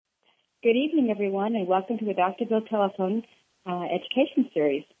Good evening, everyone, and welcome to the Dr. Bill Telephone Education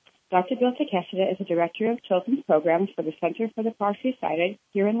Series. Dr. Bill Takeshita is the Director of Children's Programs for the Center for the Partially Sighted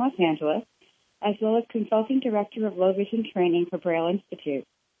here in Los Angeles, as well as Consulting Director of Low Vision Training for Braille Institute.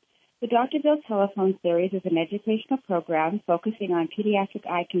 The Dr. Bill Telephone Series is an educational program focusing on pediatric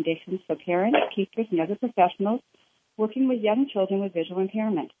eye conditions for parents, teachers, and other professionals working with young children with visual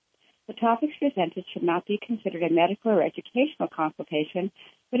impairment. The topics presented should not be considered a medical or educational consultation,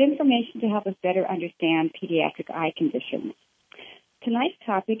 but information to help us better understand pediatric eye conditions. Tonight's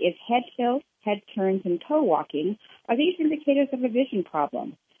topic is head tilts, head turns, and toe walking. Are these indicators of a vision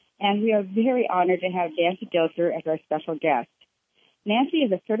problem? And we are very honored to have Nancy Dilger as our special guest. Nancy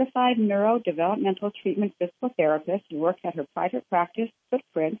is a certified neurodevelopmental treatment physical therapist and works at her private practice,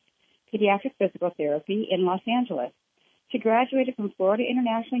 Footprints, Pediatric Physical Therapy in Los Angeles. She graduated from Florida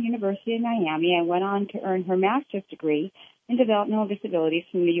International University in Miami and went on to earn her master's degree in developmental disabilities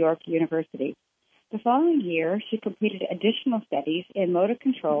from New York University. The following year, she completed additional studies in motor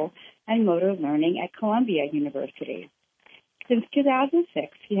control and motor learning at Columbia University. Since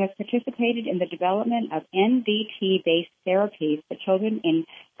 2006, she has participated in the development of NDT-based therapies for children in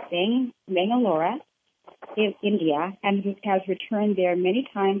Bangalore, in India, and has returned there many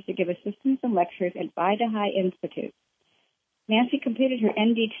times to give assistance and lectures at Vaidehi Institute. Nancy completed her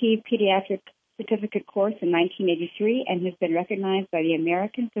NDT pediatric certificate course in 1983 and has been recognized by the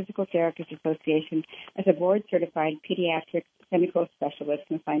American Physical Therapists Association as a board-certified pediatric clinical specialist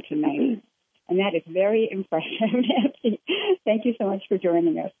since 1990. And that is very impressive, Nancy. Thank you so much for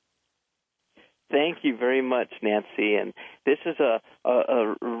joining us. Thank you very much, Nancy. And this is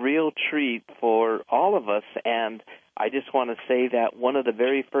a real treat for all of us. And I just want to say that one of the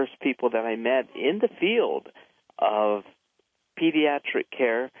very first people that I met in the field of pediatric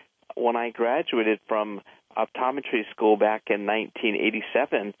care when I graduated from optometry school back in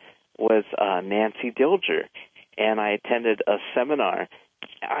 1987 was Nancy Dilger, and I attended a seminar.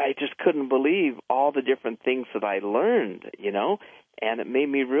 I just couldn't believe all the different things that I learned, and it made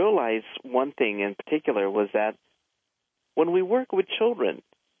me realize one thing in particular was that when we work with children,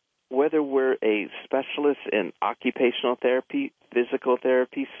 whether we're a specialist in occupational therapy, physical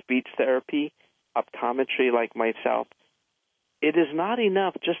therapy, speech therapy, optometry like myself, it is not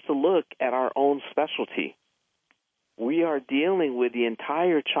enough just to look at our own specialty. We are dealing with the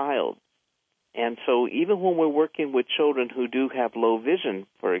entire child. And so even when we're working with children who do have low vision,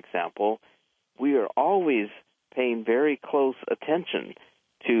 for example, we are always paying very close attention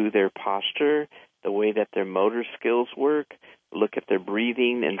to their posture, the way that their motor skills work, look at their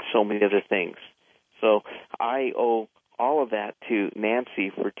breathing, and so many other things. So I owe all of that to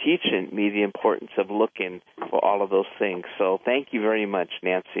Nancy for teaching me the importance of looking for all of those things. So thank you very much,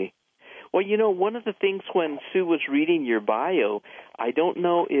 Nancy. Well, one of the things when Sue was reading your bio, I don't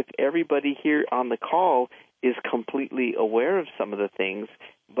know if everybody here on the call is completely aware of some of the things,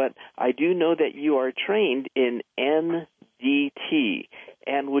 but I do know that you are trained in NDT.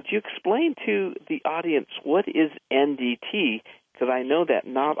 And would you explain to the audience what is NDT? Because I know that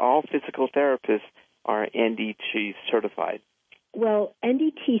not all physical therapists are NDT certified. Well,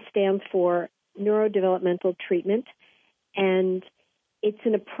 NDT stands for neurodevelopmental treatment, and it's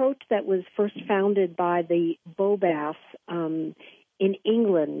an approach that was first founded by the Bobas in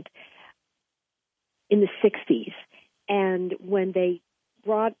England in the 60s. And when they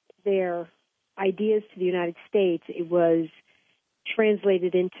brought their ideas to the United States, it was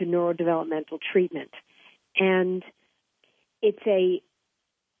translated into neurodevelopmental treatment. And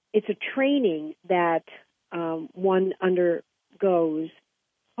it's a training that one undergoes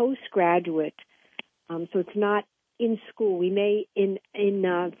postgraduate. So it's not in school. We may, in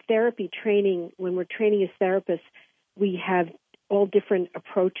therapy training, when we're training as therapists, we have all different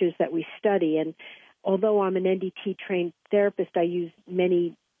approaches that we study. And although I'm an NDT-trained therapist, I use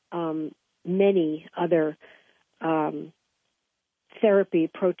many other therapy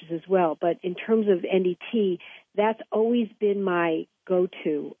approaches as well. But in terms of NDT, that's always been my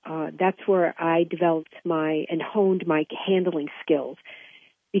go-to. That's where I developed and honed my handling skills.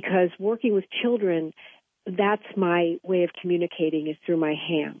 Because working with children, that's my way of communicating is through my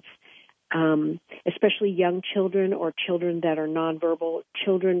hands. Especially young children or children that are nonverbal,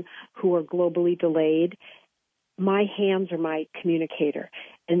 children who are globally delayed. My hands are my communicator.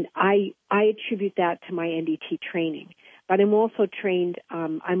 And I attribute that to my NDT training. But I'm also trained,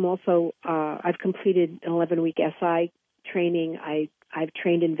 I've completed an 11-week SI training. I've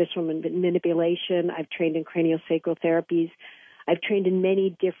trained in visceral manipulation. I've trained in craniosacral therapies. I've trained in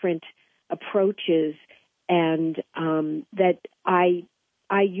many different approaches, and that I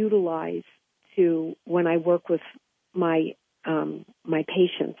utilize to when I work with my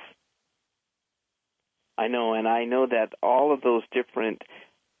patients. I know, and I know that all of those different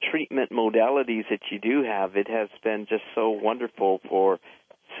treatment modalities that you do have, it has been just so wonderful for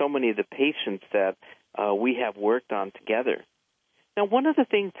so many of the patients that we have worked on together. Now, one of the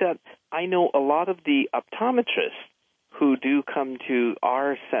things that I know a lot of the optometrists who do come to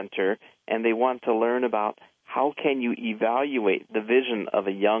our center and they want to learn about how can you evaluate the vision of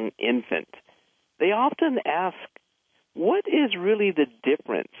a young infant, they often ask, what is really the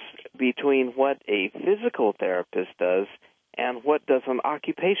difference between what a physical therapist does and what does an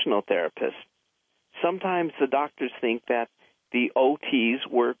occupational therapist? Sometimes the doctors think that the OTs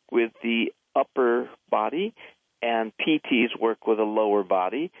work with the upper body and PTs work with a lower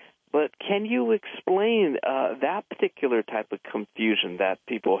body, but can you explain that particular type of confusion that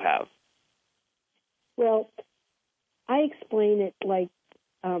people have? Well, I explain it like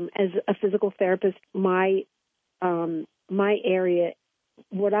as a physical therapist, my area,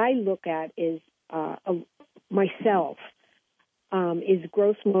 what I look at is myself is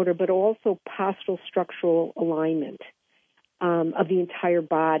gross motor, but also postural structural alignment of the entire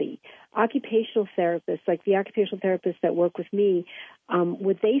body. Occupational therapists, like the occupational therapists that work with me,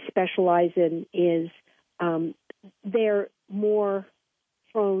 what they specialize in is they're more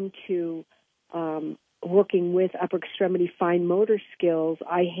prone to working with upper extremity fine motor skills,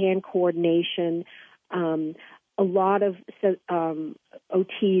 eye-hand coordination. A lot of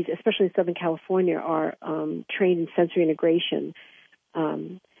OTs, especially in Southern California, are trained in sensory integration,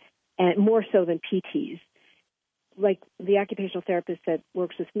 and more so than PTs. Like the occupational therapist that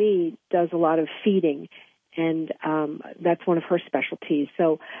works with me does a lot of feeding, and that's one of her specialties.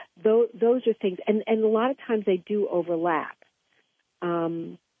 So those are things, and a lot of times they do overlap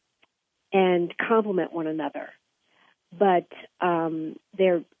and complement one another. But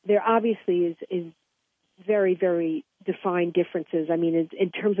there obviously is very, very defined differences. I mean,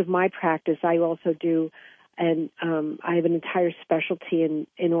 in terms of my practice, I also do, and I have an entire specialty in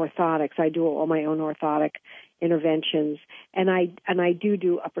orthotics. I do all my own orthotic interventions, and I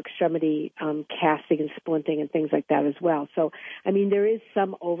do upper extremity casting and splinting and things like that as well. So, I mean, there is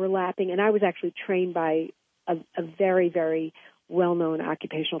some overlapping, and I was actually trained by a very, very well-known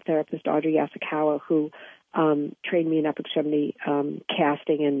occupational therapist, Audrey Yasukawa, who trained me in upper extremity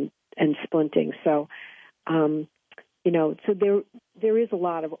casting and splinting. So, so there is a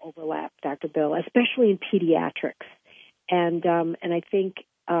lot of overlap, Dr. Bill, especially in pediatrics, and I think,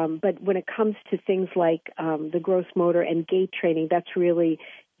 but when it comes to things like the gross motor and gait training, that's really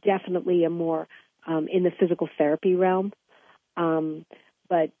definitely a more in the physical therapy realm.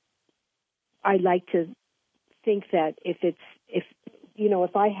 But I like to think that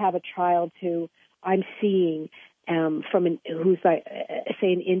if I have a child who I'm seeing who's say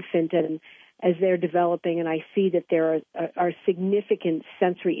an infant, and as they're developing, and I see that there are significant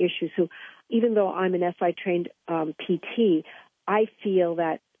sensory issues. So even though I'm an SI-trained PT, I feel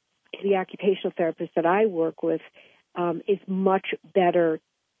that the occupational therapist that I work with is much better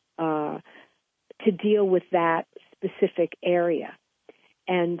to deal with that specific area.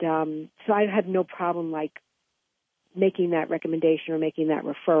 And so I have no problem like making that recommendation or making that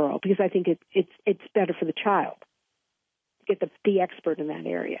referral, because I think it's better for the child to get the expert in that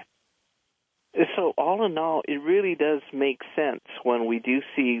area. So all in all, it really does make sense when we do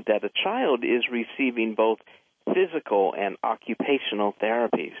see that a child is receiving both physical and occupational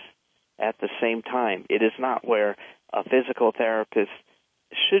therapies at the same time. It is not where a physical therapist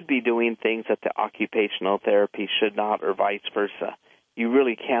should be doing things that the occupational therapy should not, or vice versa. You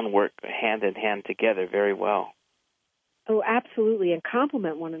really can work hand in hand together very well. Oh, absolutely, and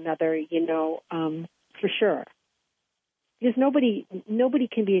complement one another, for sure. Because nobody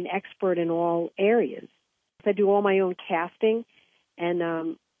can be an expert in all areas. I do all my own casting and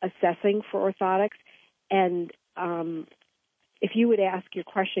assessing for orthotics. And if you would ask your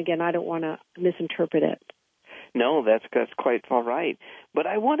question again, I don't want to misinterpret it. No, that's quite all right. But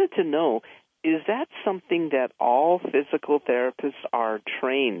I wanted to know, is that something that all physical therapists are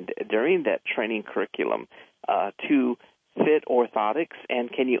trained during that training curriculum to fit orthotics?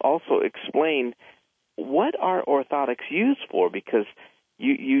 And can you also explain what are orthotics used for? Because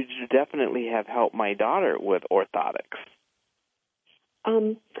you definitely have helped my daughter with orthotics.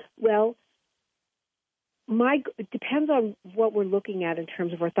 Well, it depends on what we're looking at in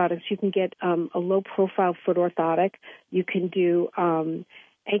terms of orthotics. You can get a low-profile foot orthotic. You can do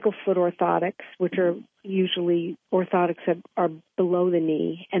ankle foot orthotics, which are usually orthotics that are below the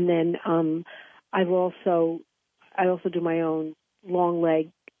knee. And then I also do my own long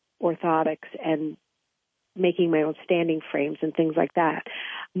leg orthotics and making my own standing frames and things like that.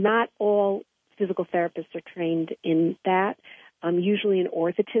 Not all physical therapists are trained in that. usually an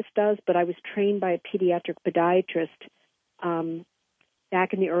orthotist does, but I was trained by a pediatric podiatrist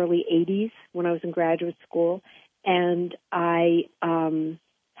back in the early 80s when I was in graduate school, and I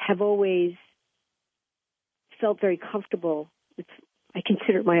have always felt very comfortable. I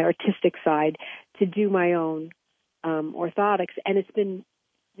consider it my artistic side to do my own orthotics, and it's been,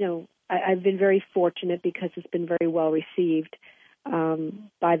 I've been very fortunate because it's been very well received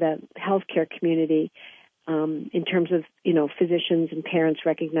by the healthcare community in terms of, physicians and parents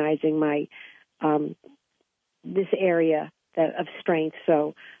recognizing my this area of strength.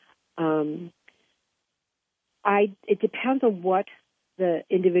 So it depends on what the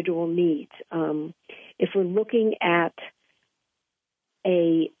individual needs. If we're looking at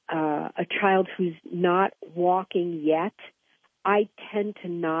a child who's not walking yet, I tend to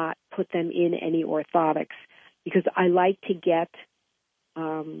not put them in any orthotics because I like to get,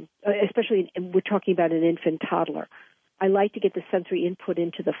 especially we're talking about an infant toddler, I like to get the sensory input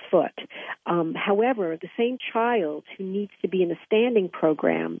into the foot. However, the same child who needs to be in a standing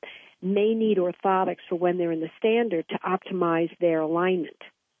program may need orthotics for when they're in the standard to optimize their alignment.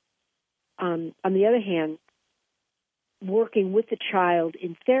 On the other hand, working with the child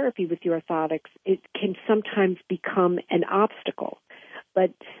in therapy with the orthotics, it can sometimes become an obstacle.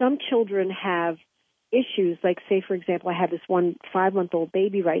 But some children have issues, like, say, for example, I have this 5-month-old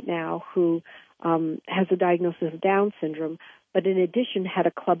baby right now who has a diagnosis of Down syndrome, but in addition had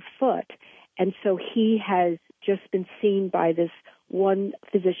a club foot. And so he has just been seen by this one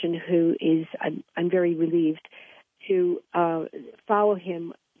physician who is, I'm very relieved, to follow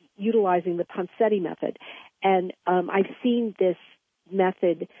him utilizing the Ponseti method. And I've seen this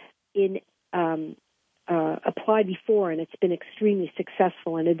method applied before, and it's been extremely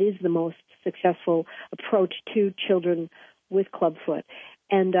successful, and it is the most successful approach to children with clubfoot.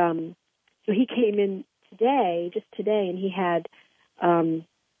 And so he came in just today, and he has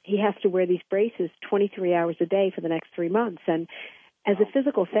to wear these braces 23 hours a day for the next 3 months. And as a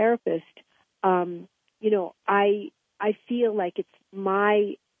physical therapist, I feel like it's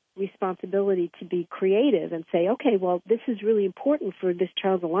my responsibility to be creative and say, okay, well, this is really important for this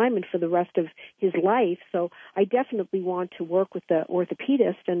child's alignment for the rest of his life. So I definitely want to work with the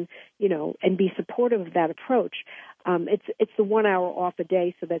orthopedist and be supportive of that approach. It's the 1 hour off a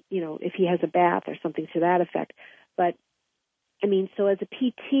day so that, if he has a bath or something to that effect. But so as a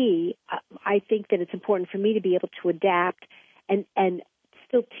PT, I think that it's important for me to be able to adapt and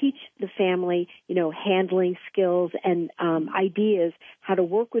still teach the family, handling skills and ideas, how to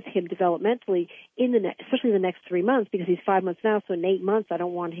work with him developmentally especially the next 3 months, because he's 5 months now. So in 8 months, I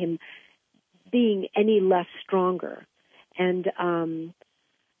don't want him being any less stronger. And I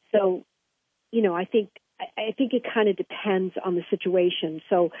think it kind of depends on the situation.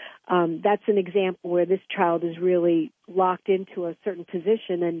 So that's an example where this child is really locked into a certain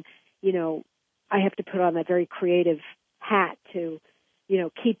position, and I have to put on that very creative hat to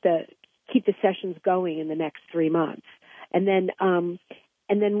keep the sessions going in the next 3 months. And then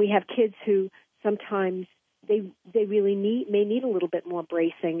we have kids who sometimes they really may need a little bit more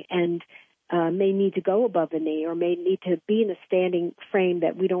bracing and may need to go above the knee, or may need to be in a standing frame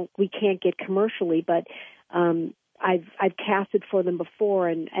that we can't get commercially. But I've casted for them before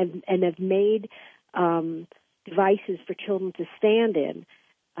and have made devices for children to stand in.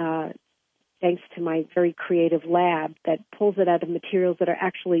 Thanks to my very creative lab that pulls it out of materials that are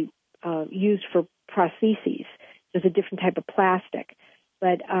actually used for prostheses. There's a different type of plastic.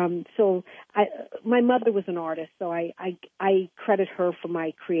 But my mother was an artist, so I credit her for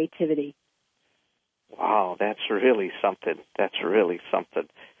my creativity. Wow, that's really something. That's really something.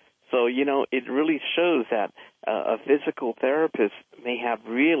 So, it really shows that a physical therapist may have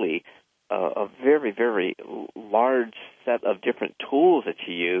really a very, very large set of different tools that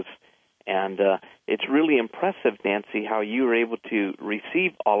you use. And it's really impressive, Nancy, how you were able to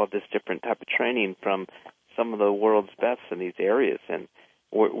receive all of this different type of training from some of the world's best in these areas. And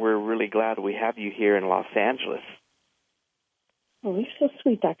we're really glad we have you here in Los Angeles. Oh, you're so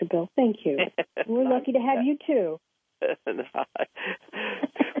sweet, Dr. Bill. Thank you. We're lucky to have you, too.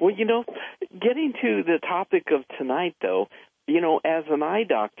 Well, getting to the topic of tonight, though, as an eye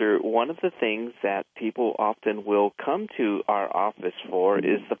doctor, one of the things that people often will come to our office for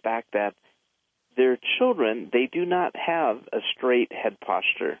is the fact that their children, they do not have a straight head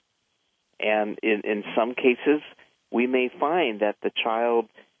posture. And in some cases, we may find that the child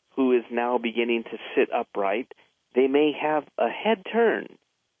who is now beginning to sit upright, they may have a head turn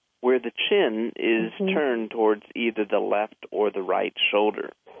where the chin is turned towards either the left or the right shoulder.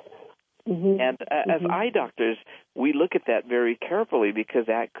 And as eye doctors, we look at that very carefully because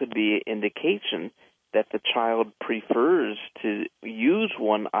that could be an indication that the child prefers to use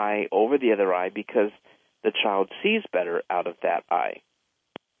one eye over the other eye because the child sees better out of that eye.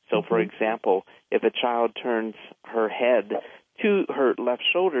 So, for example, if a child turns her head to her left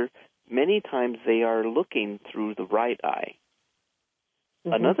shoulder, many times they are looking through the right eye.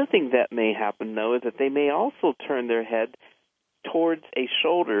 Another thing that may happen, though, is that they may also turn their head towards a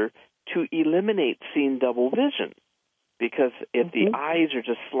shoulder to eliminate seeing double vision. Because if the eyes are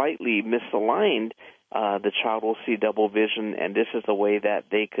just slightly misaligned, the child will see double vision, and this is a way that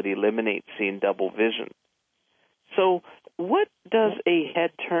they could eliminate seeing double vision. So what does a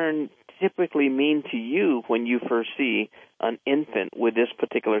head turn typically mean to you when you first see an infant with this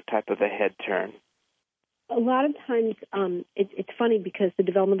particular type of a head turn? A lot of times, it's funny because the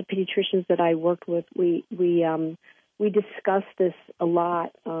developmental pediatricians that I worked with, we discuss this a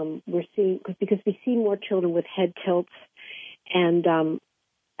lot. We're seeing because we see more children with head tilts and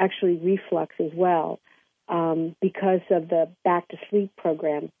actually reflux as well because of the Back to Sleep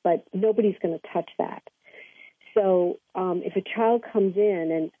program. But nobody's going to touch that. So if a child comes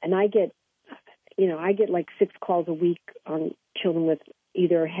in and I get like 6 calls a week on children with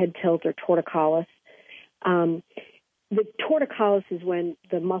either head tilt or torticollis. The torticollis is when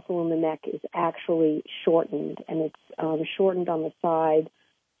the muscle in the neck is actually shortened, and it's shortened on the side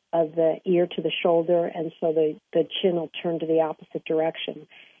of the ear to the shoulder, and so the chin will turn to the opposite direction.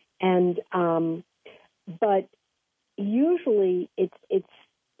 And but usually it's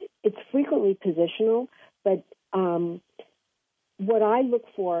frequently positional, but what I look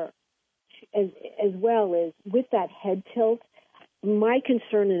for as well is with that head tilt. My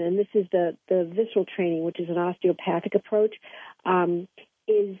concern, and this is the visceral training, which is an osteopathic approach,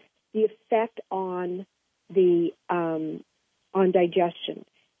 is the effect on the on digestion.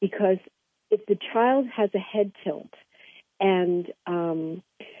 Because if the child has a head tilt, and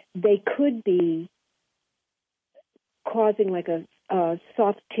they could be causing like a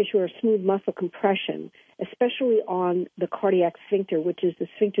soft tissue or smooth muscle compression, especially on the cardiac sphincter, which is the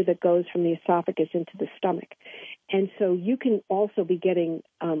sphincter that goes from the esophagus into the stomach. And so you can also be getting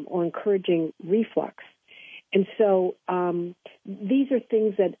or encouraging reflux. And so these are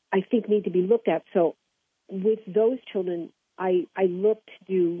things that I think need to be looked at. So with those children, I look to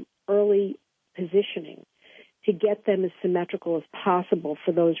do early positioning to get them as symmetrical as possible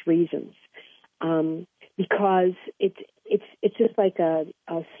for those reasons. Because it's just like a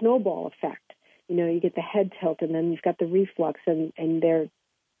snowball effect. You know, you get the head tilt, and then you've got the reflux, and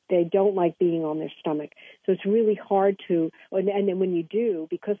they don't like being on their stomach. So it's really hard to, and then when you do,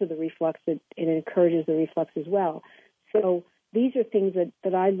 because of the reflux, it encourages the reflux as well. So these are things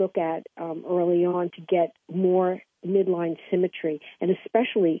that I look at early on to get more midline symmetry, and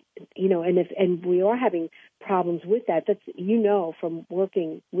especially, and we are having problems with that. That's, from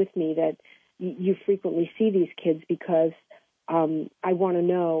working with me that you frequently see these kids because I want to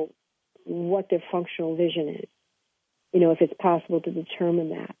know what their functional vision is, if it's possible to determine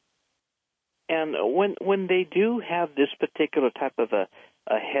that. And when they do have this particular type of a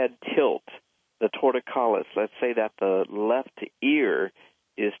head tilt, the torticollis, let's say that the left ear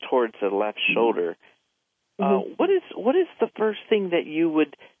is towards the left shoulder, what is the first thing that you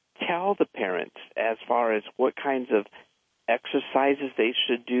would tell the parents as far as what kinds of exercises they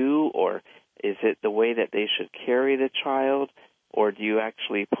should do, or is it the way that they should carry the child, or do you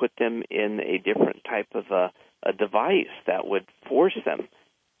actually put them in a different type of a device that would force them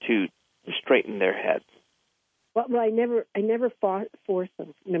to straighten their head? Well, I never force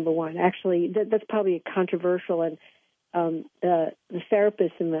them. Number one, actually, that's probably controversial, and the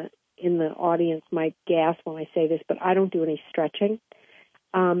therapists in the audience might gasp when I say this, but I don't do any stretching.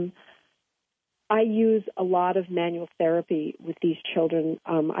 I use a lot of manual therapy with these children.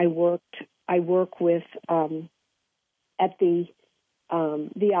 I work with at the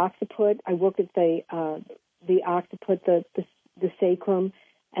occiput. I work at the occiput, the sacrum,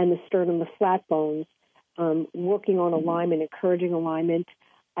 and the sternum, the flat bones, working on alignment, encouraging alignment.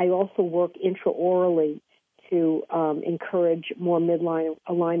 I also work intraorally to encourage more midline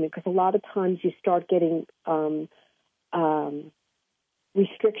alignment, because a lot of times you start getting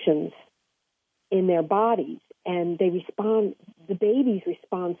restrictions in their bodies, and the babies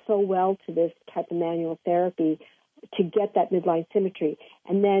respond so well to this type of manual therapy to get that midline symmetry.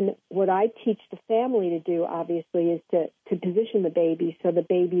 And then what I teach the family to do, obviously, is to position the baby so the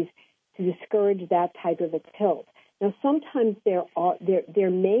babies to discourage that type of a tilt. Now, sometimes there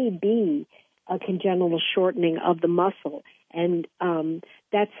may be a congenital shortening of the muscle, and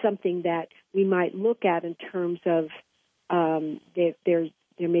that's something that we might look at in terms of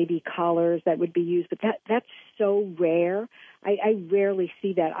there may be collars that would be used, but that's so rare. I rarely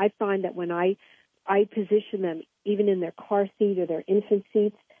see that. I find that when I I position them even in their car seat or their infant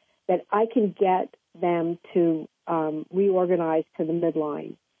seats, that I can get them to reorganize to the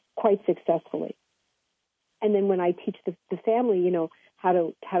midline quite successfully. And then when I teach the family, how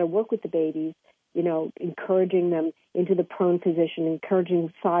to work with the babies, encouraging them into the prone position,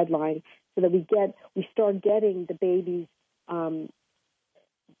 encouraging sideline, so that we start getting the babies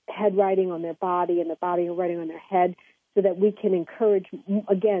head riding on their body and the body riding on their head, so that we can encourage,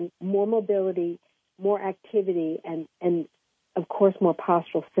 again, more mobility, more activity, and of course, more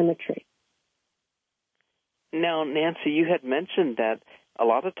postural symmetry. Now, Nancy, you had mentioned that a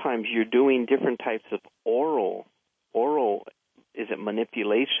lot of times you're doing different types of oral, is it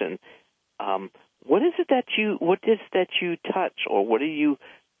manipulation? What is that you touch, or what do you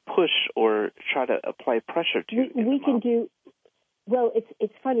push or try to apply pressure to? We can do. Well,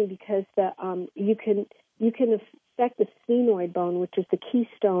 it's funny because you can affect the sphenoid bone, which is the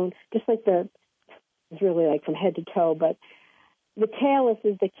keystone, just like it's really like from head to toe, but the talus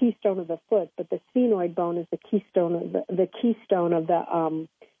is the keystone of the foot, but the sphenoid bone is the keystone of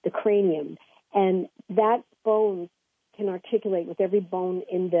the cranium, and that bone can articulate with every bone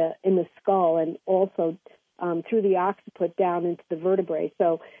in the skull, and also through the occiput down into the vertebrae.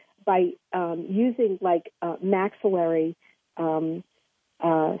 So by using maxillary skills,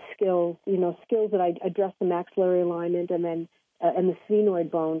 skills that I address the maxillary alignment and then and the sphenoid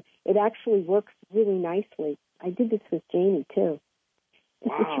bone, it actually works really nicely. I did this with Janie too.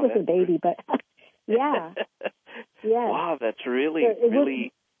 Wow, she was a baby, but yeah. Wow, that's really, so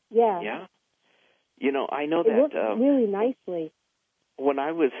really, yeah. I know it that works really nicely. When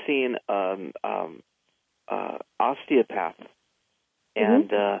I was seeing osteopath, and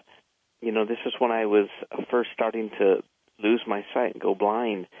this is when I was first starting to lose my sight and go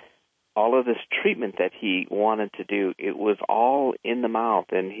blind. All of this treatment that he wanted to do, it was all in the mouth,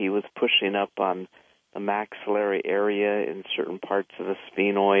 and he was pushing up on the maxillary area in certain parts of the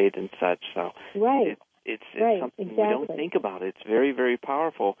sphenoid and such. So it's something we don't think about. It's very, very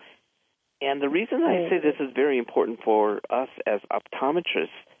powerful. And the reason I say this is very important for us as optometrists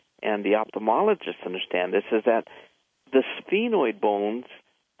and the ophthalmologists to understand this is that the sphenoid bones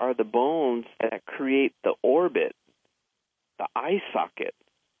are the bones that create the orbit, the eye socket.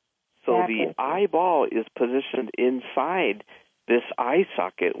 So the eyeball is positioned inside this eye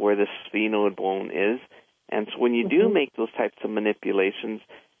socket where the sphenoid bone is. And so when you do make those types of manipulations,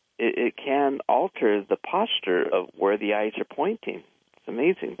 it can alter the posture of where the eyes are pointing. It's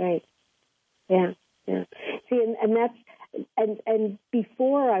amazing. Right. Yeah. See, and that's and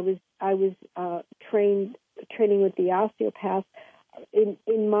before I was training with the osteopath.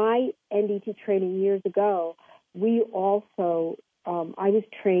 In my NDT training years ago, we also I was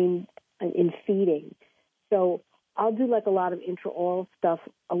trained in feeding, so I'll do a lot of intraoral stuff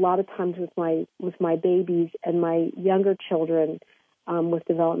a lot of times with my babies and my younger children with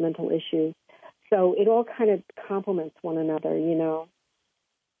developmental issues. So it all kind of complements one another,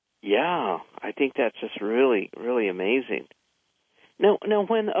 Yeah, I think that's just really, really amazing. Now,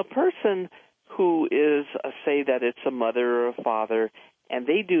 when a person who is, say that it's a mother or a father, and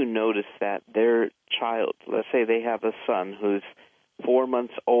they do notice that their child, let's say they have a son who's 4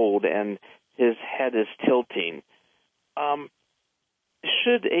 months old and his head is tilting,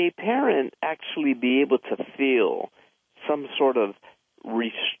 should a parent actually be able to feel some sort of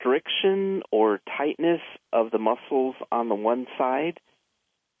restriction or tightness of the muscles on the one side?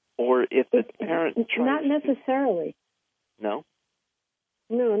 Or if the parent tries not necessarily. No?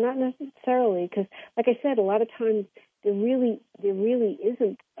 No, not necessarily, because, like I said, a lot of times there really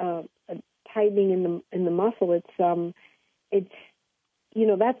isn't a tightening in the muscle. It's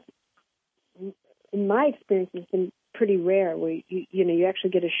that's, in my experience, has been pretty rare. Where you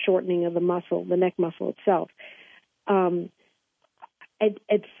actually get a shortening of the muscle, the neck muscle itself. At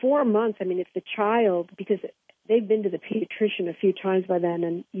 4 months, if the child, because they've been to the pediatrician a few times by then,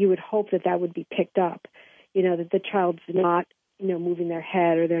 and you would hope that would be picked up. That the child's not moving their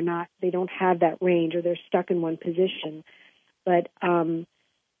head, or they don't have that range, or they're stuck in one position. But at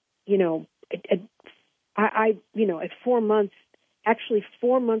 4 months, actually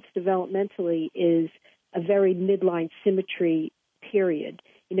 4 months developmentally is a very midline symmetry period.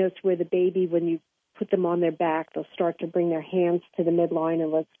 It's where the baby, when you put them on their back, they'll start to bring their hands to the midline,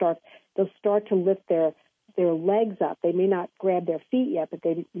 and they'll start to lift their legs up. They may not grab their feet yet, but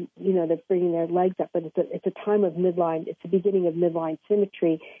they're bringing their legs up. But it's a time of midline. It's the beginning of midline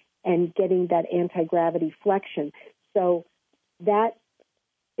symmetry and getting that anti-gravity flexion. So that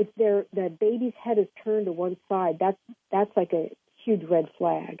if the baby's head is turned to one side, that's like a huge red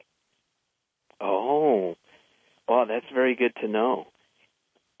flag. Oh, well, that's very good to know.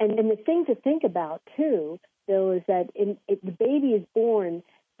 And the thing to think about, too, Bill, is that the baby is born,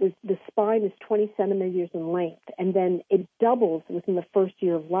 the spine is 20 centimeters in length, and then it doubles within the first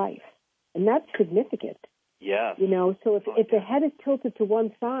year of life. And that's significant. Yeah. So if the head is tilted to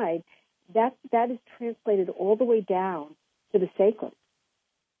one side, that is translated all the way down to the sacrum.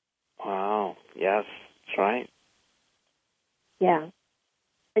 Wow. Yes, that's right. Yeah.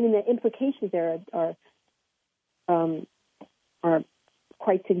 I mean, the implications there are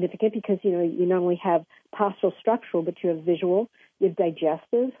quite significant because, you not only have postural structural, but you have visual, you have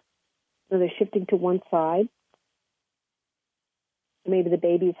digestive. So they're shifting to one side. Maybe the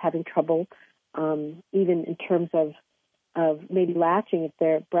baby is having trouble, even in terms of maybe latching if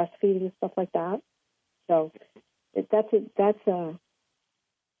they're breastfeeding and stuff like that. So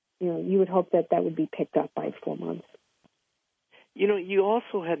you would hope that would be picked up by 4 months. You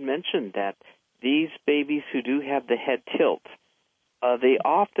also had mentioned that these babies who do have the head tilt, they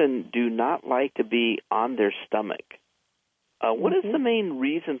often do not like to be on their stomach. What is the main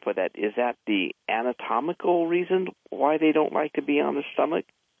reason for that? Is that the anatomical reason why they don't like to be on their stomach?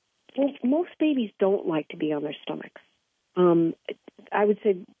 Well, most babies don't like to be on their stomachs. I would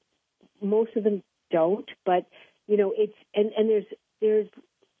say most of them don't, but it's and there's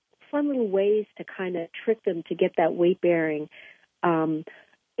fun little ways to kind of trick them to get that weight bearing.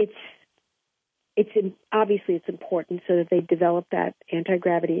 Obviously it's important so that they develop that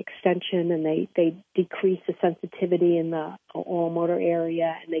anti-gravity extension and they decrease the sensitivity in the oral motor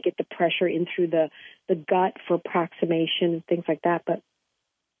area and they get the pressure in through the gut for approximation and things like that. But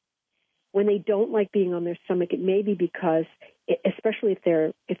when they don't like being on their stomach, it may be because, especially if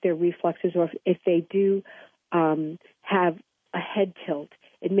they're reflexes or if they do have a head tilt,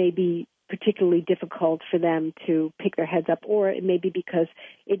 it may be particularly difficult for them to pick their heads up, or it may be because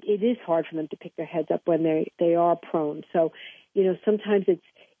it is hard for them to pick their heads up when they are prone. So, sometimes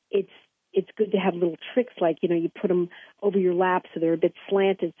it's good to have little tricks like, you put them over your lap so they're a bit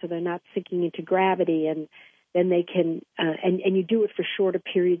slanted so they're not sinking into gravity, and then they can, and you do it for shorter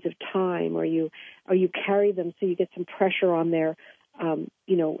periods of time, or you carry them so you get some pressure on their, in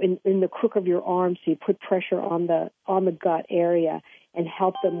the crook of your arm, so you put pressure on the gut area and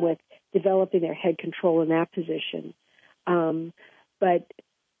help them with developing their head control in that position. But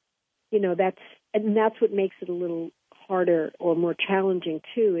that's what makes it a little harder or more challenging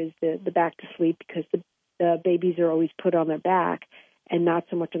too, is the back to sleep, because the babies are always put on their back and not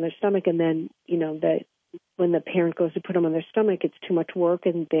so much on their stomach. And then, when the parent goes to put them on their stomach, it's too much work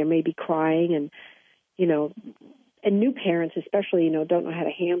and they may be crying, and, and new parents especially, don't know how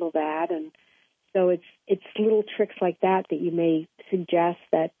to handle that. And so it's little tricks like that you may suggest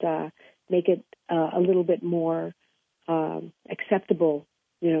that make it a little bit more acceptable,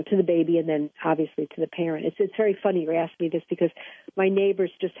 to the baby and then obviously to the parent. It's very funny you asked me this because my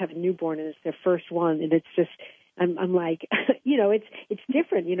neighbors just have a newborn and it's their first one, and it's just I'm like, it's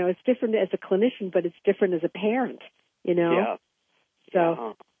different. It's different as a clinician, but it's different as a parent. Yeah.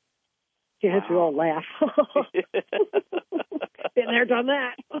 So. Yeah, we all laugh. Been there, done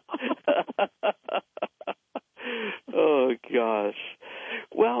that. Oh, gosh.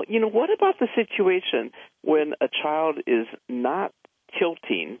 Well, what about the situation when a child is not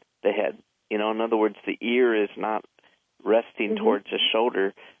tilting the head? In other words, the ear is not resting towards the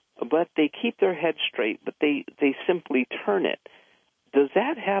shoulder, but they keep their head straight, but they simply turn it. Does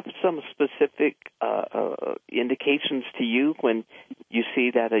that have some specific indications to you when you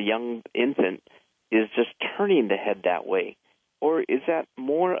see that a young infant is just turning the head that way? Or is that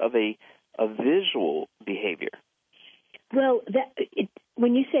more of a visual behavior? Well,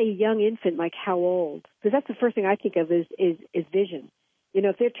 when you say young infant, like how old? Because that's the first thing I think of is vision.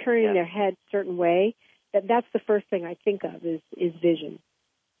 If they're turning their head a certain way, that's the first thing I think of is vision.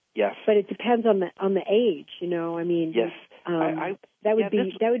 Yes. But it depends on the age, I mean. Yes. That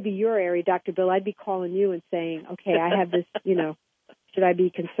would be your area, Dr. Bill. I'd be calling you and saying, okay, I have this, should I be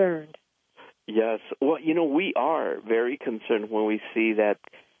concerned? Yes. Well, we are very concerned when we see that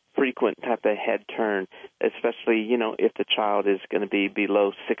frequent type of head turn, especially, if the child is going to be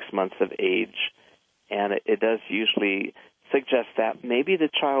below 6 months of age. And it does usually suggest that maybe the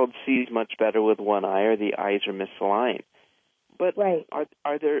child sees much better with one eye or the eyes are misaligned. But right.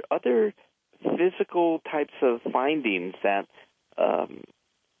 Are there other physical types of findings that a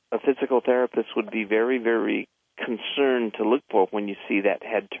physical therapist would be very, very concerned to look for when you see that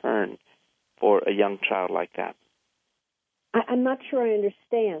head turn for a young child like that? I'm not sure I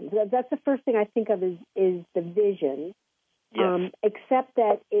understand. That's the first thing I think of is the vision. Yes. Except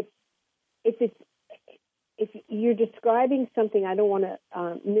that if you're describing something, I don't want to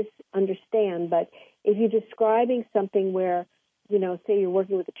misunderstand, but if you're describing something where say you're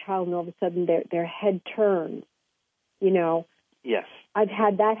working with a child and all of a sudden their head turns, Yes. I've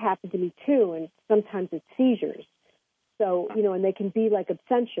had that happen to me too, and sometimes it's seizures. So, and they can be like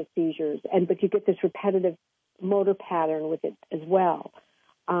absentia seizures, but you get this repetitive motor pattern with it as well.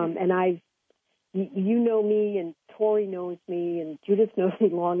 And you know me, and Tori knows me, and Judith knows me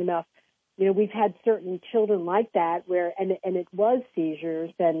long enough. We've had certain children like that and it was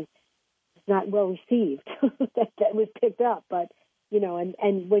seizures, and it's not well received that was picked up. But,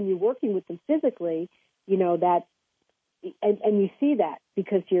 and when you're working with them physically, that, and you see that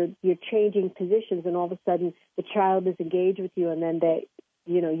because you're changing positions, and all of a sudden the child is engaged with you, and then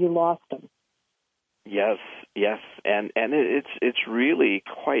you lost them. Yes, and it's really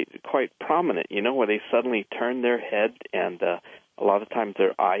quite prominent, where they suddenly turn their head, and a lot of times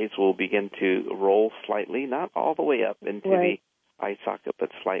their eyes will begin to roll slightly, not all the way up into the eye socket,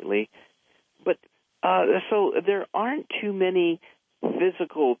 but slightly. But so there aren't too many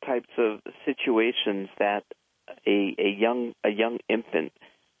physical types of situations that a young infant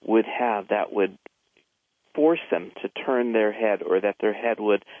would have that would force them to turn their head, or that their head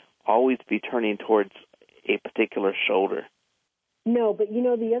would always be turning towards a particular shoulder. No, but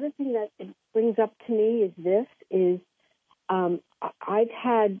the other thing that it brings up to me is I've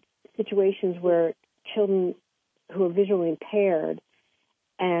had situations where children who are visually impaired,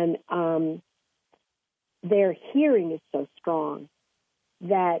 and their hearing is so strong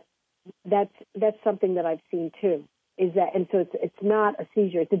that's something that I've seen too. Is that, and so it's not a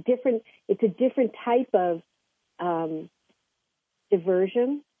seizure. It's a different type of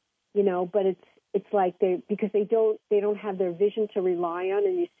diversion, but it's like because they don't have their vision to rely on,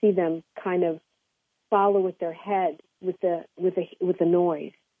 and you see them kind of follow with their head with the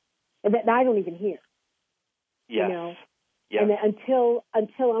noise, and that I don't even hear. Yes. Yes. And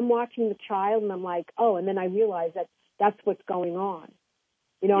until I'm watching the child, and I'm like, oh, and then I realize that's what's going on.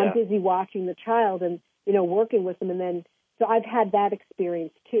 I'm busy watching the child and working with them, and then so I've had that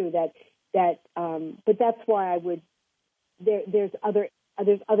experience too. But that's why I would. There's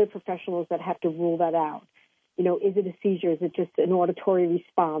other professionals that have to rule that out. Is it a seizure? Is it just an auditory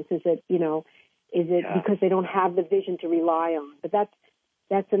response? Is it because they don't have the vision to rely on? But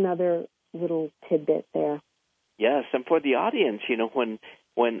that's another little tidbit there. Yes, and for the audience,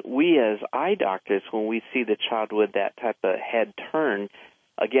 when we as eye doctors, when we see the child with that type of head turn,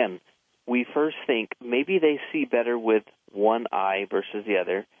 again, we first think maybe they see better with one eye versus the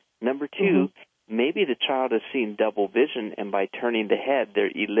other. Number two, maybe the child is seeing double vision, and by turning the head,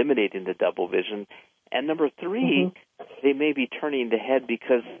 they're eliminating the double vision. And number three, they may be turning the head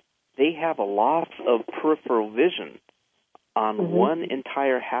because they have a loss of peripheral vision on one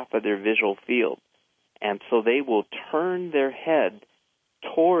entire half of their visual field. And so they will turn their head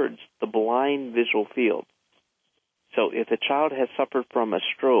towards the blind visual field. So if a child has suffered from a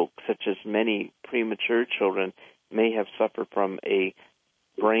stroke, such as many premature children may have suffered from a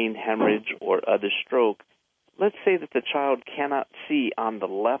brain hemorrhage or other stroke, let's say that the child cannot see on the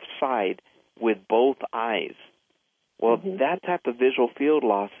left side with both eyes. Well, that type of visual field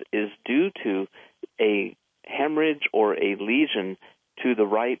loss is due to a hemorrhage or a lesion to the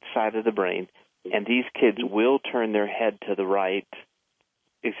right side of the brain, and these kids will turn their head to the right,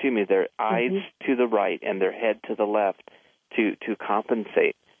 their eyes to the right and their head to the left to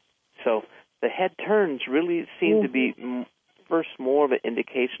compensate. So the head turns really seem to be first more of an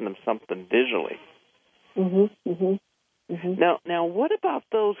indication of something visually. Now, what about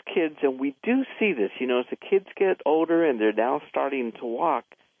those kids, and we do see this, as the kids get older and they're now starting to walk,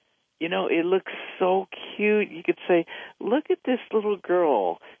 it looks so cute. You could say, look at this little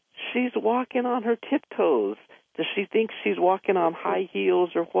girl. She's walking on her tiptoes. Does she think she's walking on high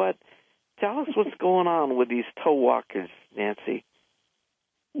heels or what? Tell us what's going on with these toe walkers, Nancy.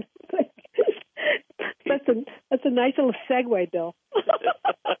 That's a nice little segue, Bill. What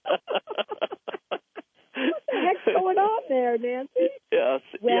the heck's going on there, Nancy? Yes.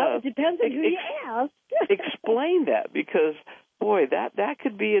 Well, it depends on who you ask. Explain that, because, boy, that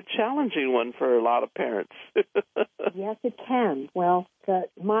could be a challenging one for a lot of parents. Yes, it can. Well,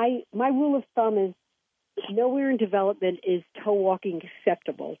 my rule of thumb is nowhere in development is toe walking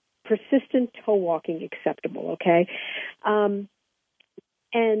acceptable. Persistent toe walking acceptable, okay?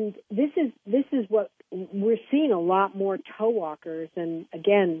 And this is what we're seeing, a lot more toe walkers. And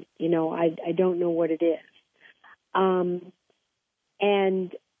again, I don't know what it is. And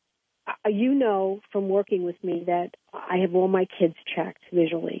from working with me that I have all my kids checked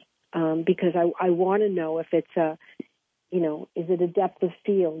visually, because I want to know if it's is it a depth of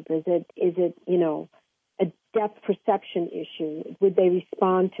field? Is it a depth perception issue. Would they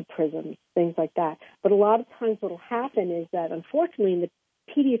respond to prisms, things like that? But a lot of times what will happen is that, unfortunately, the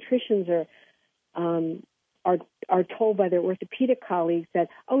pediatricians are told by their orthopedic colleagues that,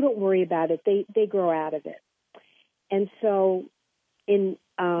 oh, don't worry about it. They grow out of it. And so in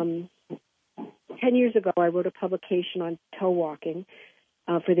 10 years ago, I wrote a publication on toe walking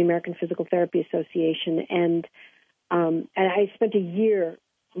for the American Physical Therapy Association, and I spent a year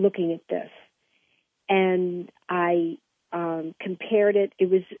looking at this. And I compared it. It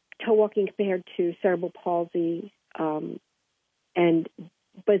was toe walking compared to cerebral palsy, but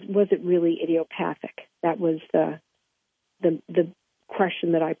was it really idiopathic? That was the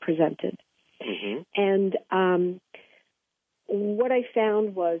question that I presented. Mm-hmm. And what I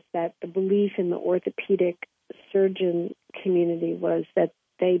found was that the belief in the orthopedic surgeon community was that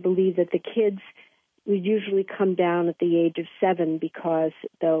they believe that the kids would usually come down at the age of 7 because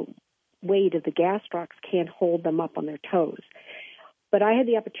the weight of the gastrocs can't hold them up on their toes. But I had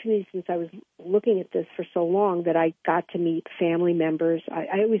the opportunity, since I was looking at this for so long, that I got to meet family members.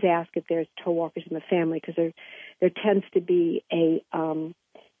 I always ask if there's toe walkers in the family, because there tends to be a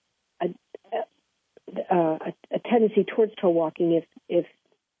tendency towards toe walking if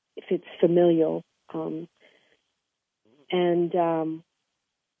it's familial.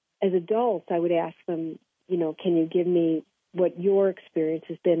 As adults, I would ask them, can you give me what your experience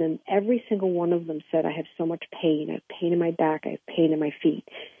has been? And every single one of them said, I have so much pain. I have pain in my back. I have pain in my feet.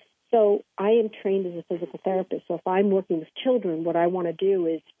 So I am trained as a physical therapist. So if I'm working with children, what I want to do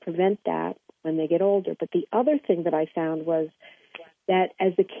is prevent that when they get older. But the other thing that I found was that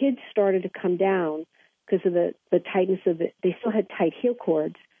as the kids started to come down, because of the tightness of it, they still had tight heel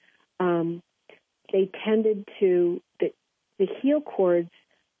cords. They tended to, the heel cords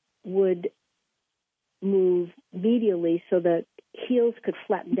would move medially so that heels could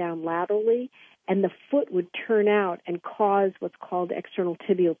flatten down laterally, and the foot would turn out and cause what's called external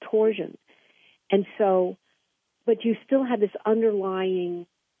tibial torsion. And so, but you still have this underlying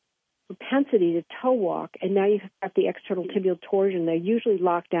propensity to toe walk, and now you've got the external tibial torsion. They're usually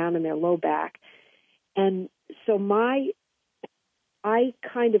locked down in their low back. And so I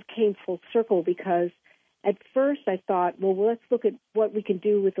kind of came full circle, because at first I thought, well, let's look at what we can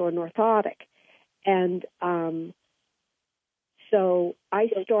do with an orthotic. And so I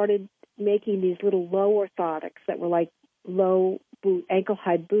started making these little low orthotics that were like low boot,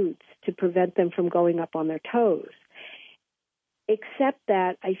 ankle-high boots to prevent them from going up on their toes. Except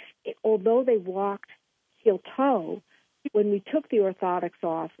that although they walked heel-toe, when we took the orthotics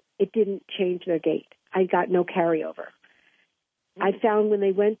off, it didn't change their gait. I got no carryover. I found when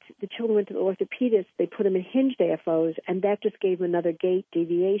the children went to the orthopedist, they put them in hinged AFOs, and that just gave them another gait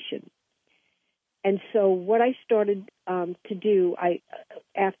deviation. And so what I started to do,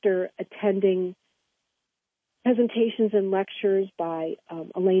 after attending presentations and lectures by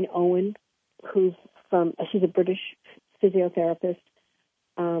Elaine Owen, she's a British physiotherapist,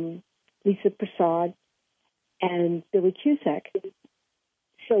 Lisa Prasad, and Billy Cusack.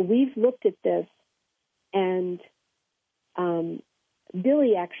 So we've looked at this, and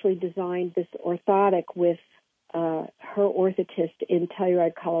Billy actually designed this orthotic with her orthotist in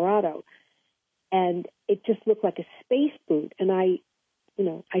Telluride, Colorado. And it just looked like a space boot. And I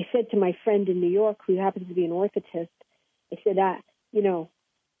said to my friend in New York, who happens to be an orthotist, I said,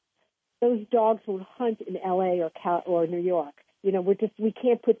 those dogs will hunt in L.A. or New York. We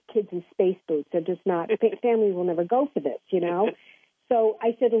can't put kids in space boots. They're just not. Families will never go for this. So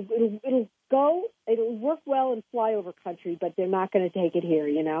I said it'll work well and fly over country, but they're not going to take it here.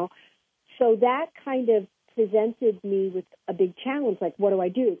 So that kind of presented me with a big challenge, like, what do I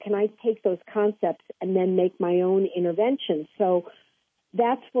do? Can I take those concepts and then make my own intervention? So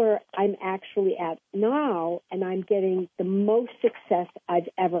that's where I'm actually at now, and I'm getting the most success I've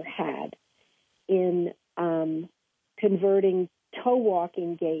ever had in converting toe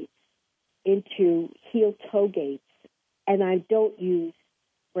walking gaits into heel-toe gaits, and I don't use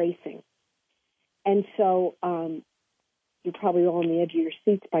bracing. And so you're probably all on the edge of your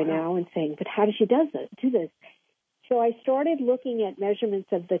seats by now and saying, but how does she do this? So I started looking at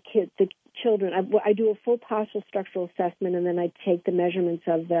measurements of the children. I do a full postural structural assessment, and then I take the measurements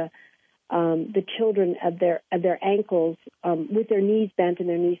of the children of their ankles with their knees bent and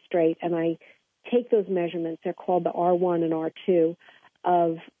their knees straight, and I take those measurements. They're called the R1 and R2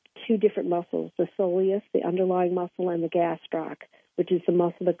 of two different muscles, the soleus, the underlying muscle, and the gastroc, which is the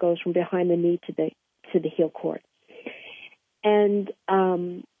muscle that goes from behind the knee to the heel cord. And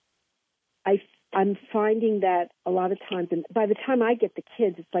I'm finding that a lot of times, and by the time I get the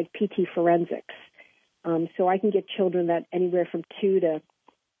kids, it's like PT forensics. So I can get children that anywhere from 2 to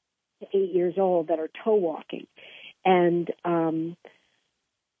to 8 years old that are toe walking. And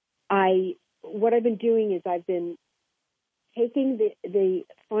what I've been doing is I've been taking the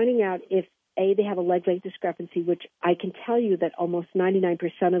finding out if they have a leg length discrepancy, which I can tell you that almost 99%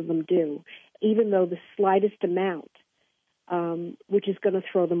 of them do, even though the slightest amount, which is going to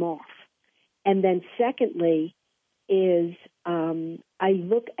throw them off. And then secondly is I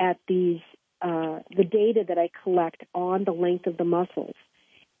look at the data that I collect on the length of the muscles,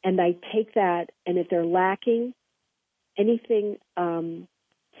 and I take that, and if they're lacking anything 10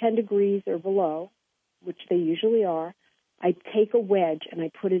 degrees or below, which they usually are, I take a wedge and I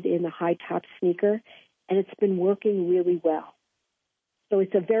put it in a high-top sneaker, and it's been working really well. So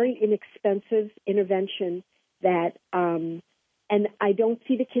it's a very inexpensive intervention that, and I don't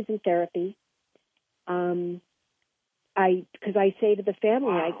see the kids in therapy. Because I say to the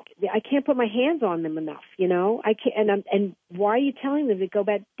family, wow. I can't put my hands on them enough, you know. I can't, and why are you telling them to go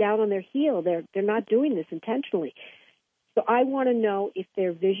back down on their heel? They're not doing this intentionally. So I want to know if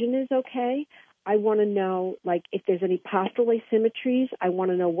their vision is okay. I want to know, like, if there's any postural asymmetries. I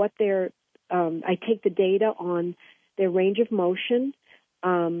want to know what their, I take the data on their range of motion,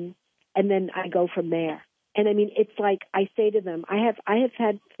 and then I go from there. And I mean, it's like I say to them, I have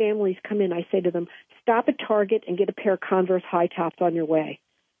had families come in, I say to them, stop at Target and get a pair of Converse high tops on your way.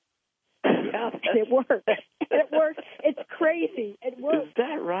 Yeah, and it works. It works. It's crazy. It works. Is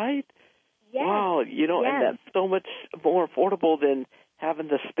that right? Yes. Wow, you know, yes. And that's so much more affordable than having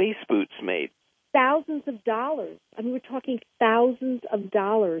the space boots made. Thousands of dollars. I mean, we're talking thousands of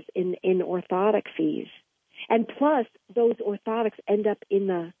dollars in orthotic fees. And plus, those orthotics end up in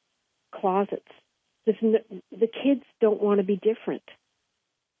the closets. The kids don't want to be different.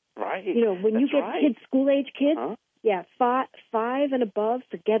 Right. You know, when you get kids, school-age kids, yeah, five and above,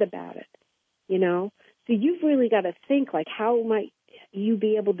 forget about it, you know. So you've really got to think, like, how might you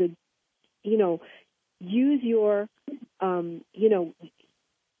be able to, you know, use your, you know,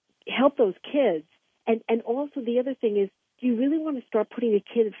 help those kids. And also the other thing is, do you really want to start putting a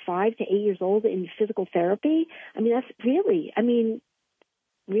kid at 5 to 8 years old in physical therapy? I mean, that's really,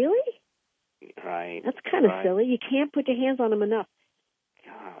 really? Right. That's kind of silly. You can't put your hands on them enough.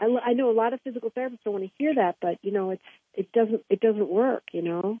 I know a lot of physical therapists don't want to hear that, but you know, it doesn't work. You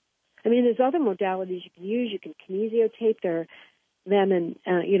know, I mean, there's other modalities you can use. You can kinesiotape them, and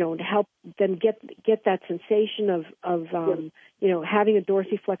you know, to help them get that sensation of you know, having a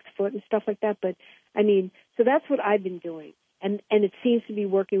dorsiflex foot and stuff like that. But I mean, so that's what I've been doing, and it seems to be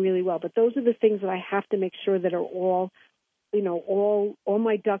working really well. But those are the things that I have to make sure that are all, you know, all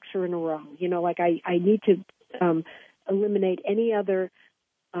my ducks are in a row. You know, like I need to eliminate any other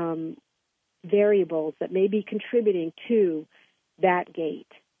variables that may be contributing to that gait.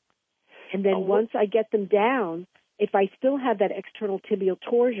 And then once I get them down, if I still have that external tibial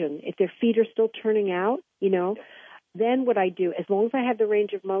torsion, if their feet are still turning out, you know, then what I do, as long as I have the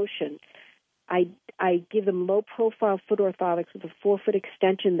range of motion, I give them low-profile foot orthotics with a 4-foot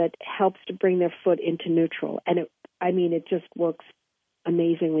extension that helps to bring their foot into neutral. And it just works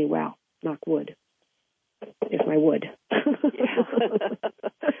amazingly well. Knock wood. If I would.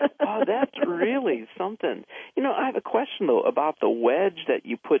 Oh, that's really something. You know, I have a question, though, about the wedge that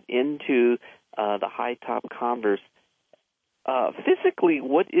you put into the high-top Converse. Physically,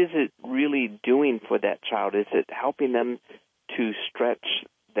 what is it really doing for that child? Is it helping them to stretch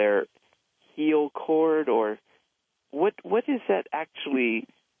their heel cord, or what is that actually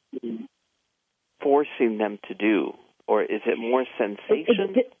forcing them to do? Or is it more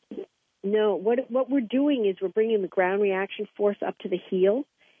sensation? No, what we're doing is we're bringing the ground reaction force up to the heel,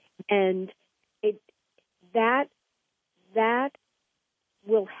 and that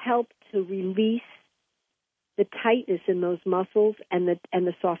will help to release the tightness in those muscles and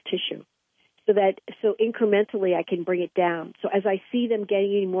the soft tissue, so incrementally I can bring it down. So as I see them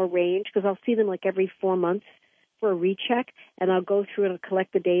getting any more range, because I'll see them like every 4 months for a recheck, and I'll go through and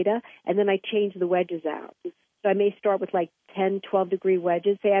collect the data, and then I change the wedges out. So I may start with like 10, 12-degree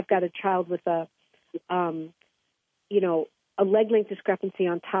wedges. Say I've got a child with a leg length discrepancy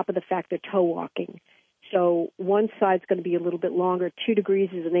on top of the fact they're toe walking. So one side's going to be a little bit longer. 2 degrees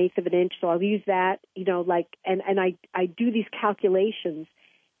is 1/8 of an inch. So I'll use that, you know, like, and I do these calculations,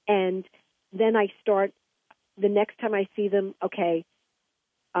 and then I start the next time I see them. Okay,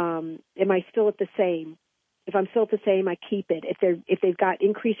 am I still at the same? If I'm still at the same, I keep it. If they've got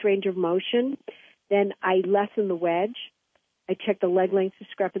increased range of motion, then I lessen the wedge. I check the leg length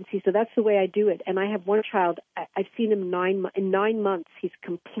discrepancy. So that's the way I do it. And I have one child, I've seen him in 9 months, he's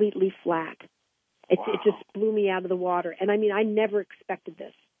completely flat. It just blew me out of the water. And I mean, I never expected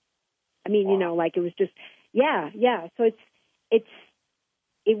this. I mean, you know, like it was just, yeah. So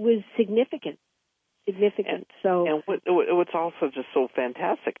it was significant. And what's also just so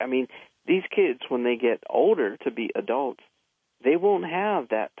fantastic, I mean, these kids, when they get older to be adults, they won't have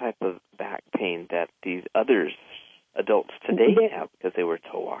that type of back pain that these adults today have because they were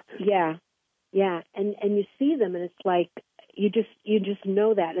toe walkers. Yeah, and you see them, and it's like you just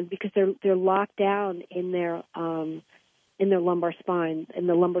know that, and because they're locked down in their lumbar spine, in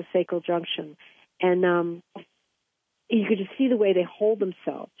the lumbosacral junction, and you could just see the way they hold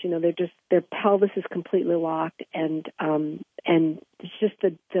themselves. You know, their pelvis is completely locked, and it's just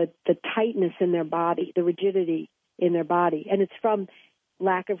the tightness in their body, the rigidity in their body, and it's from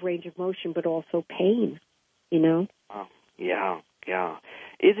lack of range of motion, but also pain. You know. Oh, yeah.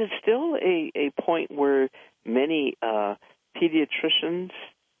 Is it still a point where many pediatricians,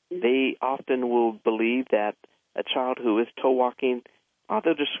 they often will believe that a child who is toe walking,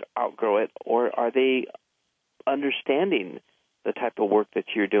 they'll just outgrow it, or are they understanding the type of work that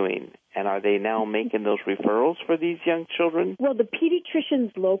you're doing, and are they now making those referrals for these young children? Well, the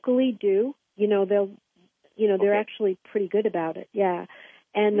pediatricians locally do. You know, they're actually pretty good about it. Yeah,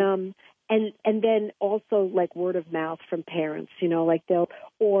 and then also like word of mouth from parents. You know, like that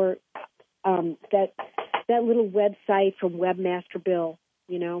little website from Webmaster Bill.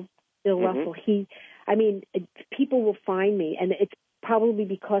 You know, Bill Russell. People will find me, and it's probably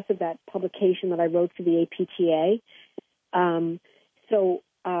because of that publication that I wrote for the APTA.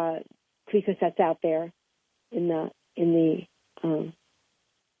 Because that's out there in the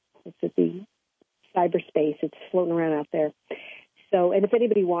cyberspace. It's floating around out there. So, and if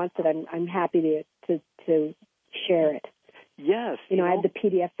anybody wants it, I'm happy to share it. Yes. I have the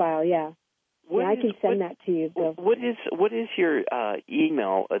PDF file. Yeah. I can send that to you, Bill. What is your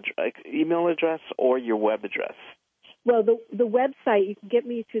email address or your web address? Well, the website, you can get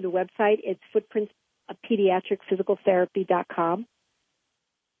me through the website. It's footprintspediatricphysicaltherapy.com.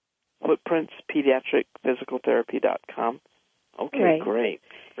 Footprintspediatricphysicaltherapy.com. Okay, right.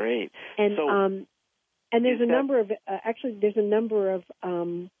 Great. And there's a number of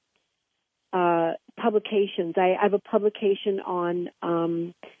publications. I have a publication on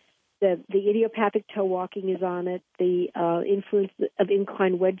the idiopathic toe walking is on it. The influence of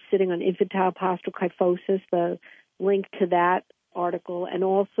incline wedge sitting on infantile postural kyphosis. The link to that article, and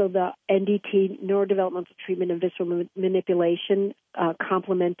also the NDT, neurodevelopmental treatment and visceral manipulation,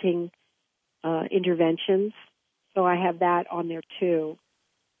 complementing interventions. So I have that on there too.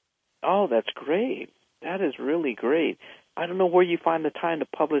 Oh, that's great. That is really great. I don't know where you find the time to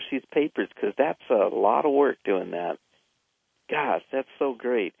publish these papers, because that's a lot of work doing that. Gosh, that's so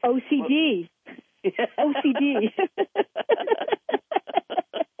great. OCD. OCD.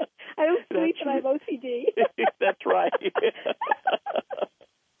 I don't sleep and I have OCD. That's right.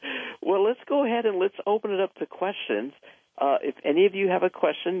 Well, let's go ahead and let's open it up to questions. If any of you have a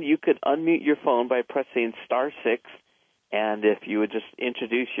question, you could unmute your phone by pressing *6, and if you would just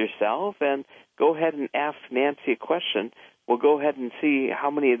introduce yourself and go ahead and ask Nancy a question, we'll go ahead and see how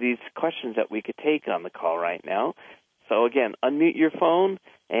many of these questions that we could take on the call right now. So again, unmute your phone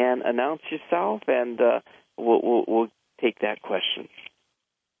and announce yourself, and we'll take that question.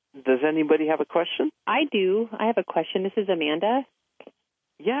 Does anybody have a question? I do. I have a question. This is Amanda.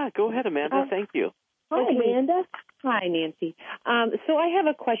 Yeah, go ahead, Amanda. Thank you. Hi, Amanda. Hi, Nancy. So I have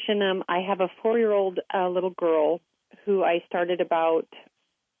a question. I have a 4-year-old little girl who I started about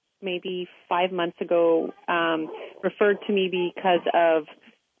maybe 5 months ago, referred to me because of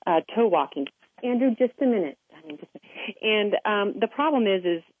toe walking. Andrew, just a minute. And the problem is,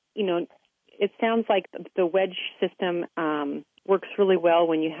 it sounds like the wedge system works really well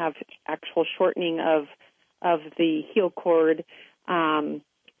when you have actual shortening of the heel cord.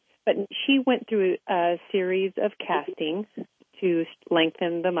 But she went through a series of castings to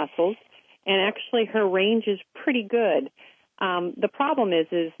lengthen the muscles, and actually her range is pretty good. The problem is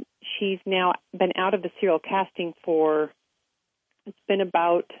she's now been out of the serial casting it's been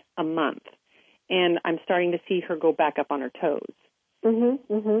about a month, and I'm starting to see her go back up on her toes.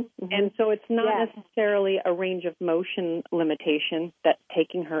 And so it's not necessarily a range of motion limitation that's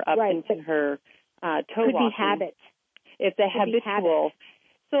taking her up into her toe could walking. Be habit. It's a habitual.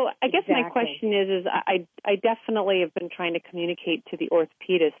 So I guess my question is I definitely have been trying to communicate to the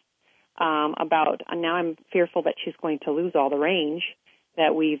orthopedist about, now I'm fearful that she's going to lose all the range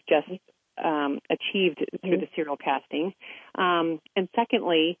that we've just achieved through the serial casting. And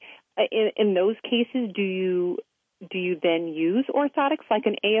secondly, in those cases, do you then use orthotics like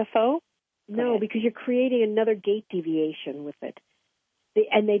an AFO? No, because you're creating another gait deviation with it.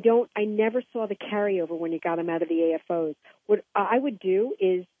 I never saw the carryover when you got them out of the AFOs. What I would do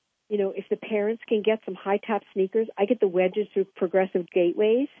is if the parents can get some high-top sneakers, I get the wedges through Progressive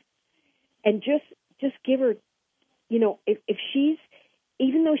Gateways, and just give her, if she's,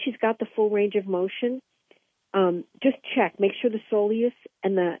 even though she's got the full range of motion, just check, make sure the soleus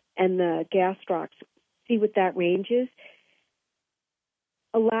and the gastrocs, see what that range is.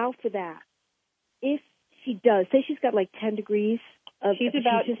 Allow for that. If she does, say she's got like 10 degrees of... She's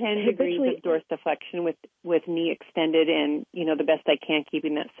about 10 degrees of dorsiflexion with knee extended and, the best I can,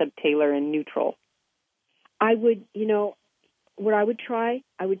 keeping that subtalar in neutral. I would, what I would try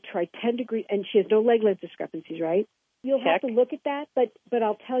 10 degrees, and she has no leg length discrepancies, right? You'll have to look at that, but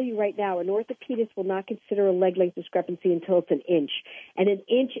I'll tell you right now, an orthopedist will not consider a leg length discrepancy until it's an inch. And an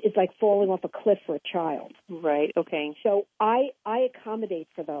inch is like falling off a cliff for a child. Right, okay. So I accommodate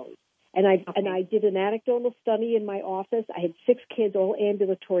for those. And I did an anecdotal study in my office. I had 6 kids, all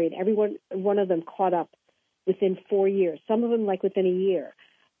ambulatory, and one of them caught up within 4 years. Some of them like within a year.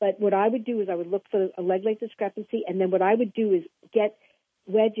 But what I would do is I would look for a leg length discrepancy, and then what I would do is get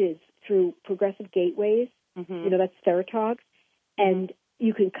wedges through Progressive Gateways. Mm-hmm. That's Theratogs, and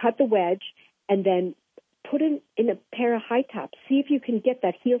you can cut the wedge and then put it in a pair of high tops. See if you can get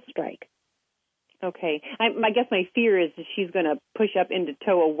that heel strike. Okay. I guess my fear is that she's going to push up into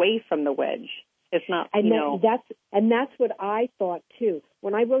toe away from the wedge. It's not, that's what I thought too.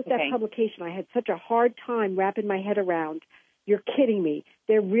 When I wrote that publication, I had such a hard time wrapping my head around. You're kidding me.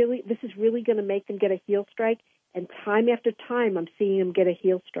 This is really going to make them get a heel strike, and time after time, I'm seeing them get a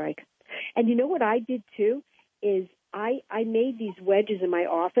heel strike. And you know what I did too is I made these wedges in my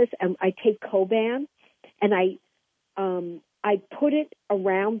office, and I take Coban and I put it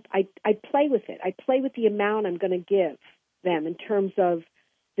around. I play with it. I play with the amount I'm going to give them in terms of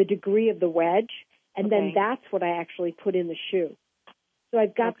the degree of the wedge, and then that's what I actually put in the shoe. So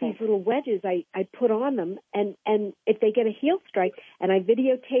I've got these little wedges I put on them, and if they get a heel strike, and I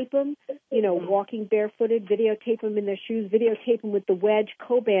videotape them, walking barefooted, videotape them in their shoes, videotape them with the wedge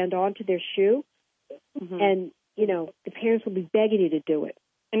Coban onto their shoe, and, the parents will be begging you to do it.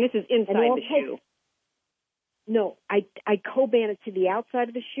 And this is inside the shoe? No, I Coban it to the outside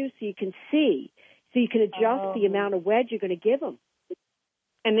of the shoe so you can see, so you can adjust the amount of wedge you're going to give them.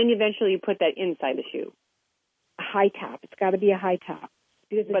 And then eventually you put that inside the shoe? A high top. It's got to be a high top.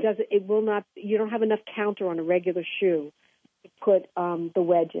 Because it will not, you don't have enough counter on a regular shoe to put the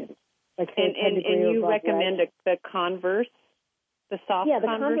wedge in. Like and you recommend the Converse, the soft Converse? Yeah, the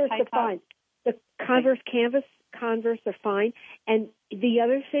Converse are fine. The Converse are fine. And the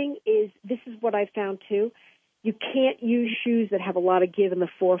other thing is, this is what I found too, you can't use shoes that have a lot of give in the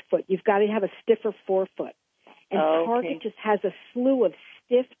forefoot. You've got to have a stiffer forefoot. And Target just has a slew of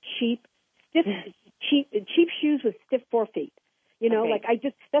stiff, cheap shoes with stiff forefeet.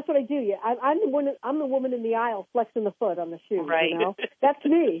 That's what I do. I'm the woman in the aisle flexing the foot on the shoe. Right. That's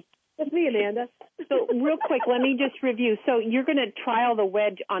me. That's me, Amanda. So real quick, let me just review. So you're going to trial the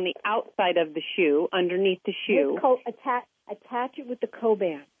wedge on the outside of the shoe, underneath the shoe. Attach it with the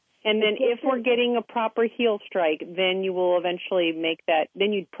Coban. And then if we're getting a proper heel strike, then you will eventually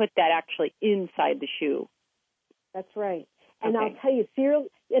then you'd put that actually inside the shoe. That's right. And I'll tell you,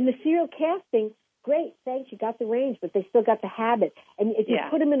 the serial casting, great, thanks, you got the range, but they still got the habit. And if you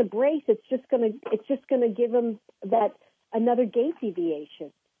put them in a brace, it's just gonna give them that another gait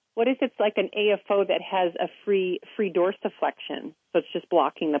deviation. What if it's like an AFO that has a free dorsiflexion, so it's just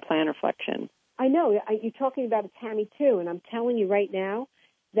blocking the plantar flexion? I know. You're talking about a Tammy too, and I'm telling you right now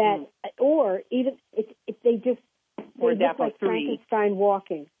that, or even if they look like Frankenstein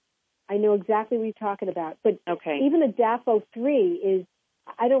walking. I know exactly what you're talking about. But even a DAFO 3 is,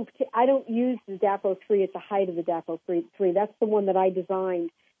 I don't use the DAFO 3 at the height of the DAFO 3. That's the one that I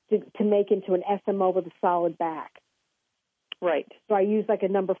designed to make into an SMO with a solid back. Right. So I use like a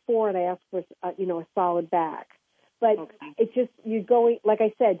number 4, and I ask for a solid back. But it's just, you're going, like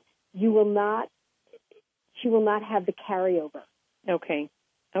I said, she will not have the carryover. Okay.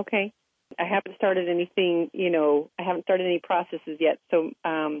 I haven't started anything, I haven't started any processes yet. So,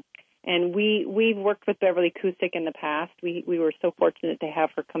 and we've worked with Beverly Cusick in the past. We were so fortunate to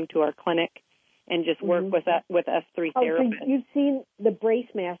have her come to our clinic and just work with us 3 therapists. So you've seen the Brace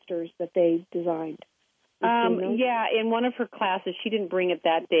Masters that they designed? Yeah, in one of her classes. She didn't bring it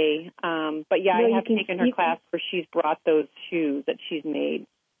that day. But I have taken her class where she's brought those shoes that she's made.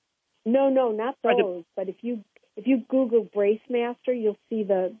 No, not those. But if you Google Brace Master, you'll see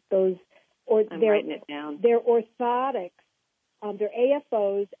those. I'm writing it down. They're orthotics. They're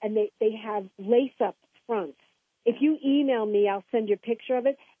AFOs, and they have lace-up fronts. If you email me, I'll send you a picture of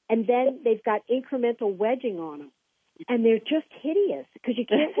it. And then they've got incremental wedging on them. And they're just hideous because you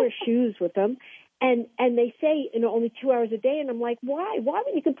can't wear shoes with them. And they say, only 2 hours a day. And I'm like, why? Why?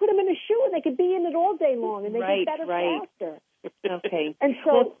 When you can put them in a shoe and they could be in it all day long and they get better faster. Okay. And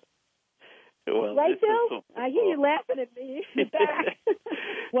so, well, right, Bill? I hear you laughing at me.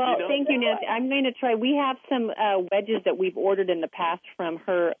 Well, thank you, Nancy. I'm going to try. We have some wedges that we've ordered in the past from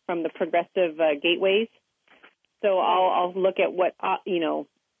the Progressive Gateways. So I'll look at what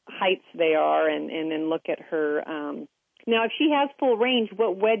heights they are, and then look at her. Now, if she has full range,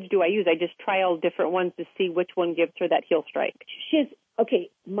 what wedge do I use? I just try all different ones to see which one gives her that heel strike.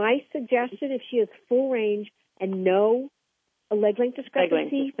 My suggestion, if she has full range and no leg length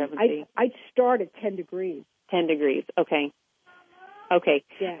discrepancy, I'd start at 10 degrees. 10 degrees, okay. Okay.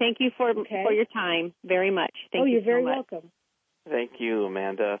 Yeah. Thank you for your time very much. Thank you. You're very welcome. Thank you,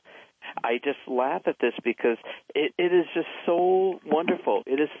 Amanda. I just laugh at this because it is just so wonderful.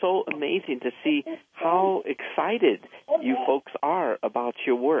 It is so amazing to see how excited you folks are about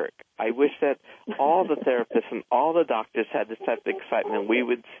your work. I wish that all the therapists and all the doctors had this type of excitement. We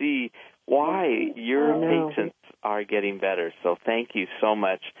would see why your patients are getting better. So thank you so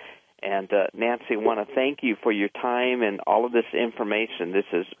much. And Nancy, I want to thank you for your time and all of this information. This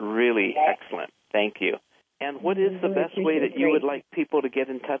is really excellent. Thank you. And what is the best way that you would like people to get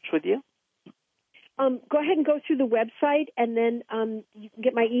in touch with you? Go ahead and go through the website, and then you can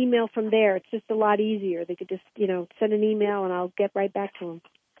get my email from there. It's just a lot easier. They could just, send an email, and I'll get right back to them.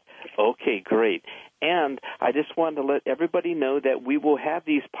 Okay, great. And I just wanted to let everybody know that we will have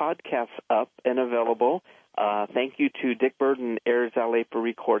these podcasts up and available. Thank you to Dick Bird and Ayers LA for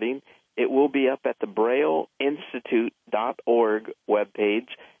recording. It will be up at the BrailleInstitute.org webpage,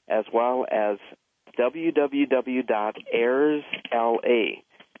 as well as www.airsla.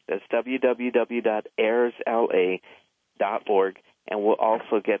 That's www.airsla.org, and we'll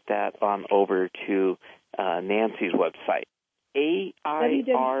also get that on over to Nancy's website,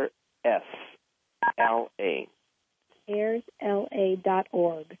 AIRSLA.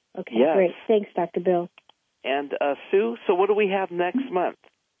 airsla.org. Okay, yes. Great. Thanks, Dr. Bill. And Sue, so what do we have next month?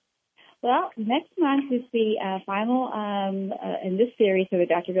 Well, next month is the final in this series of the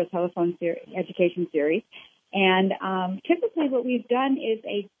Dr. Bill Telephone Education Series. And typically what we've done is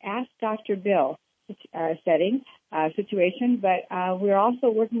a Ask Dr. Bill situation, but we're also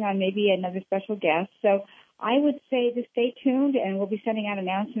working on maybe another special guest. So I would say to stay tuned, and we'll be sending out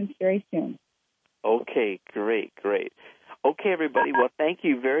announcements very soon. Okay, great. Okay, everybody. Well, thank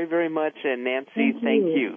you very, very much. And Nancy, thank you.